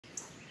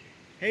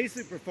Hey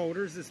Super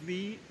Folders, it's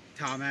me,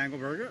 Tom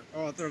Angleberger,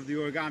 author of the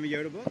Origami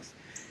Yoda books.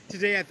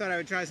 Today I thought I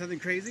would try something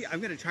crazy.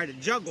 I'm going to try to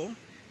juggle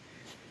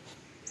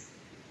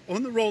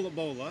on the roller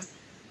bolla,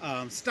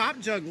 stop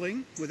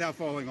juggling without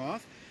falling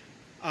off,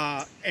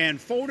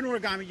 and fold an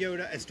Origami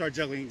Yoda and start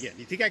juggling again.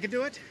 You think I can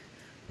do it?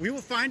 We will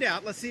find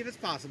out. Let's see if it's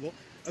possible.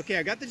 Okay,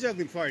 I got the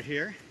juggling part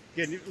here,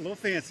 getting a little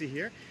fancy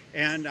here,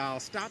 and I'll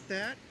stop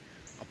that.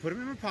 I'll put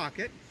them in my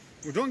pocket.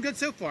 We're doing good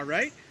so far,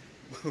 right?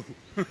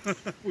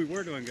 We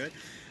were doing good.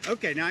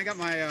 Okay, now I got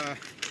my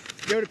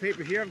Yoda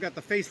paper here. I've got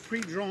the face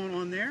pre-drawn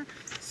on there.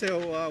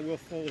 So we'll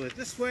fold it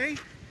this way,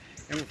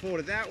 and we'll fold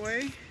it that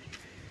way,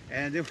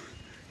 and then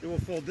we'll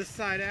fold this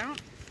side out,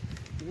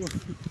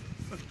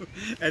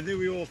 and then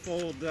we will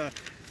fold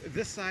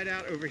this side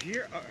out over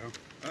here.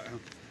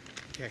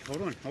 Okay,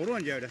 hold on,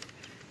 Yoda.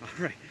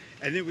 All right,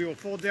 and then we will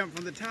fold down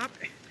from the top.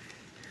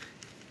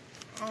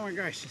 Oh my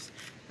gosh.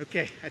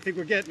 Okay, I think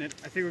we're getting it.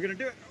 I think we're gonna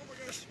do it. Oh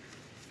my gosh.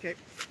 Okay.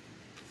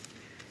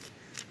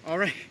 All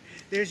right,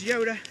 there's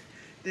Yoda.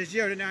 There's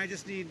Yoda. Now I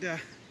just need,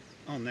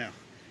 oh no.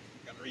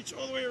 Gotta reach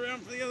all the way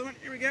around for the other one.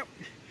 Here we go.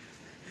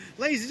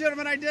 Ladies and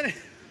gentlemen, I did it.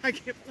 I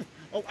can't,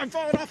 oh, I'm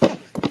falling off.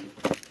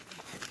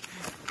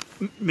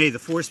 May the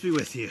force be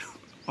with you,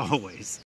 always.